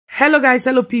Hello guys,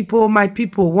 hello people, my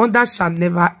people. Wonder shall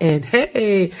never end.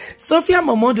 Hey, Sophia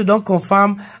Momodu don't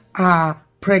confirm her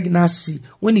pregnancy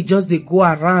when it just they go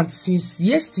around since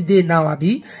yesterday now,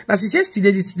 Abi. Now since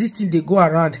yesterday, this thing they go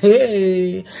around.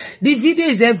 Hey, the video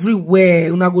is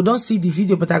everywhere. Una go don't see the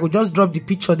video, but I go just drop the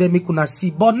picture there, make una see.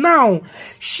 But now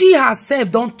she herself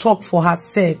don't talk for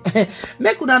herself.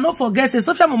 Make una not forget. Say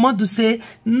Sophia Momodu say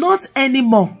not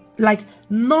anymore. Like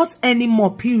not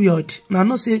anymore. Period. Now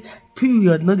not say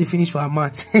period. Not the finish for her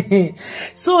mouth.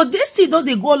 So this thing don't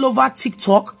they go all over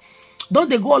TikTok. Don't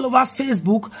they go all over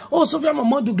Facebook? Oh, Sophia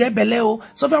Momodu get beleo.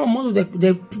 Sophia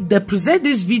Momodu, they present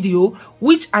this video,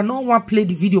 which I don't want to play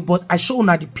the video, but I show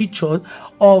now the picture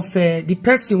of the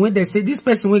person when they say this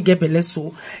person will get beleo.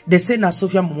 So they say na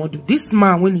Sophia Momodu. This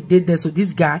man when he did that, so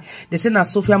this guy, they say na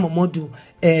Sophia Momodu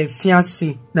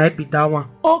fiancé. Na be that one.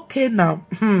 Okay now.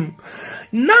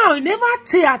 Now, it never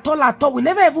tell at all. We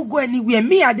never ever go anywhere.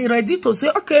 Me, I dey ready to say,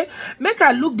 okay, make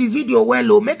I look the video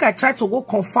well, or make I try to go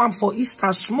confirm for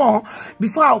Easter small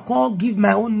before I'll call give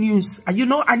my own news. And you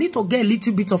know, I need to get a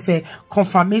little bit of a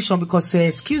confirmation because,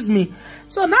 excuse me.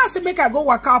 So now I say, make I go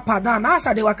work out per down. Now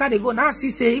I they work out, they go. Now I see,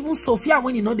 say, even Sophia,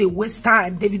 when you know they waste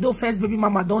time, Davido first baby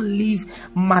mama don't leave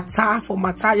matter for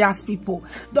Matthias people.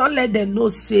 Don't let them know,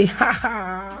 say,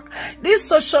 this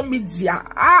social media,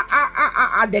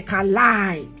 they can lie.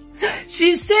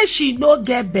 She says she no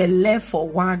get belle for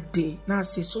one day. Now I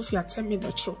say, Sophia, tell me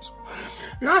the truth.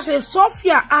 Now I say,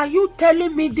 Sophia, are you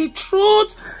telling me the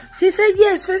truth? She said,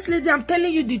 yes, first lady, I'm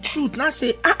telling you the truth. Now I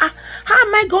say, how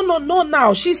am I gonna know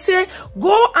now? She said,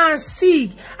 go and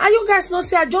see. And you guys know,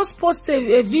 say, I just posted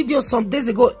a video some days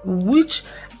ago, which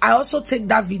I also take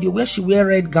that video where she wear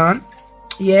red gown.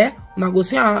 Yeah, and I go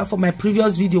see her for my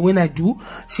previous video when I do.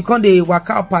 She come the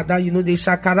waka up at that, you know, the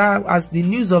shakara as the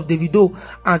news of Davido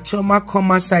and Choma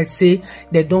come outside say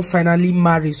they don't finally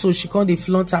marry. So she come the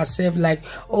flaunt herself like,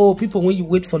 oh, people when you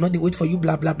wait for not they wait for you,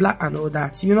 blah blah blah and all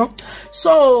that, you know.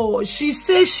 So she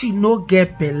says she no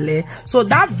get belle. So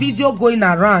that video going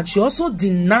around, she also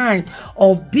denied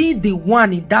of being the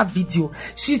one in that video.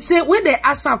 She said when they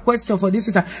ask her a question for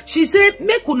this time, she said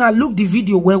make una look the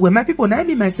video where my people, now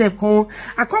me myself come.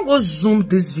 I can't go zoom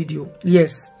this video.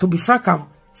 Yes, to be frank and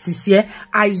sincere,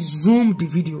 I zoomed the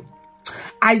video.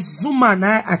 I zoom and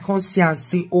I can't see and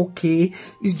say, okay,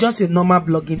 it's just a normal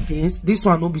blogging things. This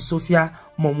one will be Sophia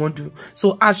Momodu.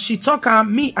 So as she talk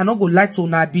me, I not go lie to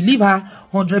her. I believe her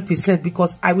 100%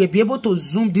 because I will be able to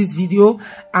zoom this video.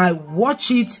 I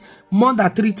watch it more than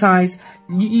 3 times.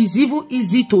 It's even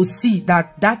easy to see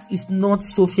that that is not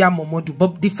Sophia Momodu.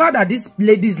 But the fact that this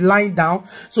lady is lying down,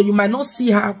 so you might not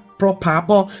see her proper,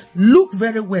 but look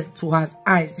very well to her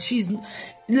eyes. She's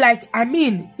like, I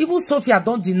mean, even Sophia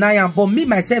don't deny her, but me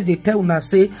myself they tell her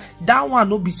say that one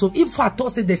no be so. If I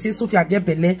thought say they say Sophia get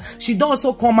belle, she don't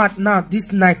also come out now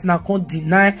this night now can't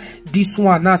deny this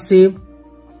one. Now say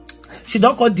she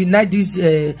don't go deny this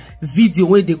video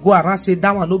where they go around say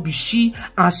that one no be she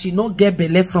and she no get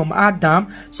belle from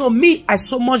Adam. So me, I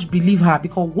so much believe her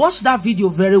because watch that video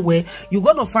very well. You're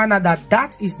gonna find out that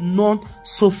that is not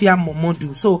Sophia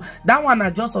Momodu. So that one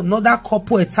is just another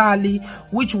couple entirely,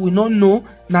 which we don't know.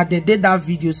 Now they did that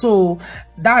video, so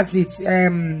that's it.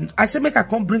 I said make I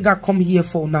come here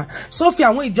for now. Sophia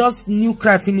when you just knew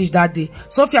cry finish that day.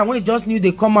 Sophia when you just knew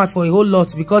they come out for a whole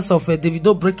lot because of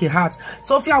Davido break a heart.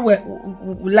 Sophia were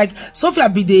like Sophia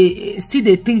be the still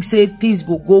they think say things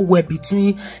go well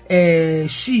between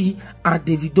she and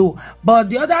Davido. But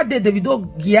the other day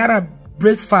Davido Giara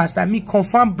breakfast, I mean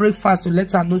confirm breakfast to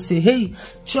let her know say, hey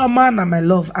Choma na my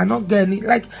love, I not get any,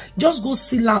 like just go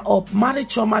seal her up. Marry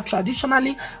Choma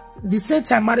traditionally the same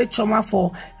time married Choma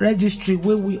for registry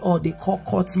where we all they call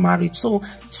court marriage. So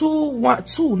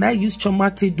two now use Choma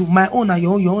to do my own and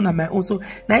your own and my own. So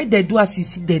now they do as you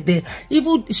see there.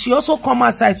 Even she also come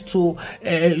outside to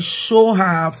show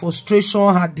her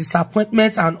frustration, her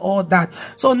disappointment and all that.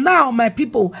 So now my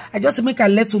people, I just make a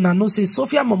let una know say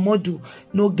Sophia Momodu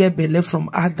no get belle from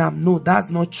Adam. No, that's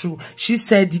not true. She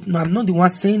said it. No, I'm not the one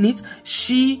saying it.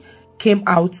 She came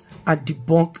out and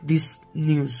debunk this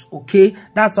news. Okay,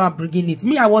 that's why I'm bringing it.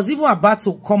 Me, I was even about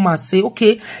to come and say,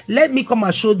 okay, let me come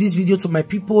and show this video to my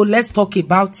people, let's talk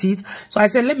about it. So I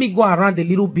said let me go around a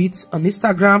little bit on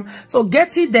Instagram. So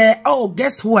get it there. Oh,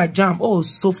 guess who I jam? Oh,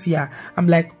 Sophia. I'm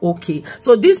like, okay.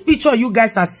 So this picture you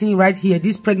guys are seeing right here,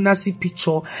 this pregnancy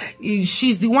picture,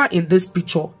 she's the one in this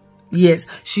picture. Yes,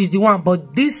 she's the one,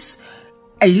 but this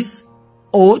is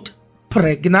old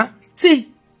pregnancy.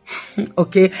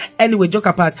 Okay, anyway, joke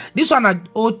apart, this one a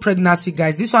old pregnancy,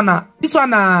 guys. This one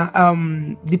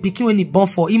the pikin when he born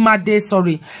for Imade,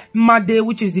 sorry, Imade,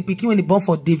 which is the pikin when he born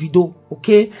for Davido.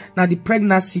 Okay, now the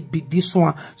pregnancy be this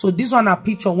one. So this one a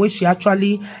picture when she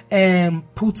actually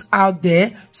put out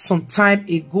there some time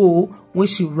ago, when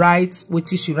she writes put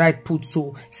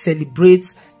to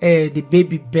celebrate the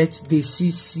baby birthday,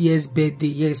 6 years birthday.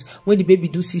 Yes, when the baby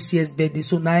do 6 years birthday.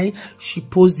 So now she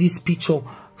post this picture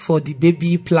for the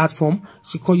baby platform.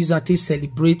 She can use her to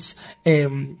celebrate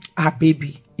her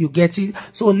baby. You get it?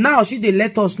 So now she they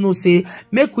let us know, say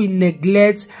make we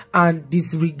neglect and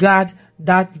disregard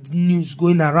that news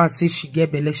going around, say she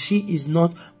get belle. She is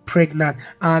not pregnant.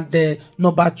 And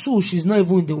number two, she's not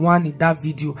even the one in that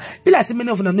video. Be like, say many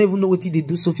of them don't even know what they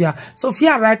do.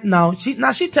 Sophia right now, she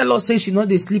tell us, say she not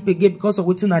they sleep again because of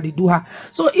what they do her.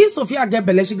 So if Sophia get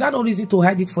belle, she got no reason to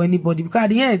hide it for anybody, because at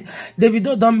the end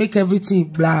Davido don't make everything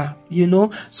blah, you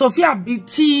know. Sophia be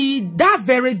that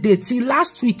very day till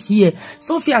last week here,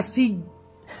 Sophia still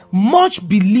much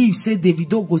believe, say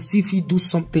Davido go still fit do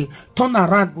something, turn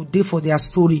around, go there for their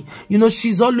story. You know,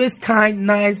 she's always kind,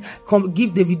 nice, come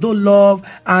give Davido love,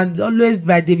 and always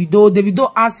by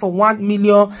Davido asked for 1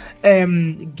 million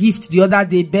gift the other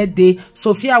day, birthday.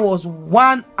 Sophia was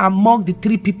one among the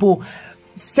three people,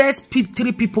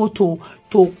 three people to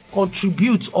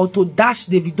contribute or to dash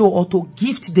Davido or to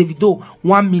gift Davido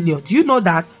 1 million. Do you know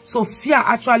that Sophia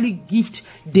actually gift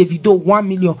Davido 1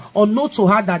 million, or not to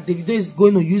her that Davido is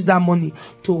going to use that money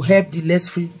to help the less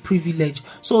privileged?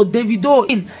 So Davido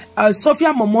in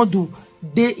Sophia Momodu,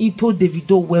 they told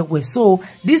Davido well. So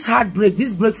this heartbreak,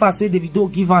 this breakfast where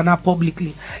Davido give her now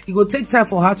publicly, it will take time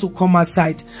for her to come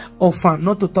aside of her,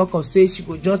 not to talk of say she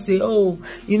could just say, oh,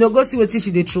 you know, go see what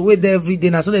she they throw away there every day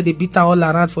now, so that they beat her all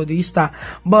around for the Easter.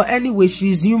 But anyway,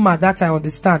 she's human, that I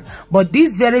understand. But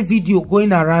this very video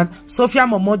going around, Sophia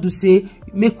Momodu say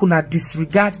make una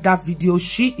disregard that video.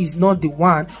 She is not the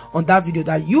one on that video,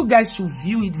 that you guys should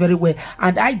view it very well.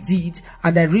 And I did,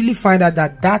 and I really find out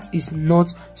that that is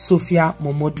not Sophia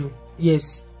Momodu.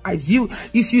 Yes, I view.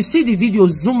 If you see the video,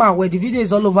 zoom out, where the video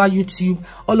is all over YouTube,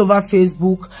 all over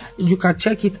Facebook, you can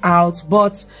check it out.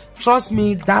 But trust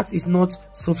me, that is not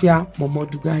Sophia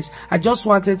Momodu, guys. I just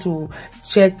wanted to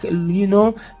check, you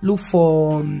know, look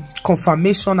for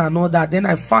confirmation and all that. Then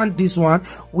I found this one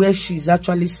where she's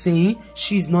actually saying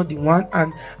she's not the one,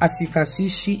 and as you can see,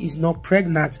 she is not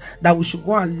pregnant. That we should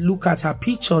go and look at her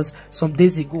pictures some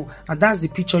days ago, and that's the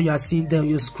picture you are seeing there on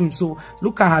your screen. So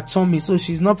look at her tummy. So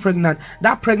she's not pregnant.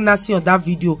 That pregnancy on that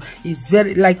video is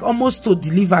very, like, almost to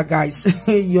deliver, guys.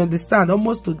 You understand?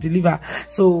 Almost to deliver.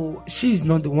 So she is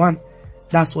not the one.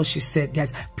 That's what she said,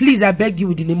 guys. Please, I beg you,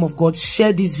 with the name of God,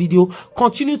 share this video.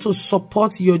 Continue to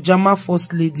support your Jama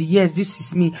First Lady. Yes, this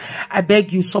is me. I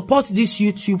beg you, support this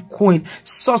YouTube queen.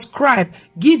 Subscribe.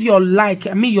 Give your like,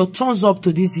 your thumbs up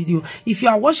to this video. If you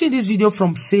are watching this video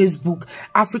from Facebook,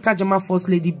 Africa Jama First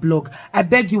Lady blog, I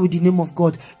beg you, with the name of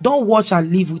God, don't watch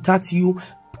and leave without you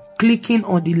clicking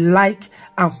on the like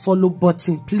and follow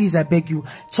button. Please, I beg you,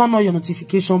 turn on your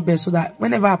notification bell so that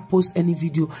whenever I post any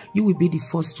video, you will be the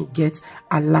first to get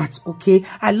alert. Okay,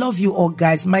 I love you all,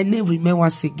 guys. My name remains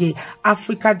once again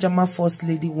Africa Jama First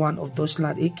Lady 1 of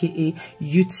Deutschland, aka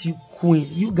YouTube Queen.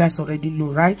 You guys already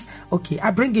know, right? Okay, I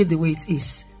bring it the way it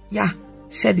is. Yeah,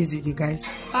 share this video,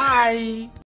 guys. Bye.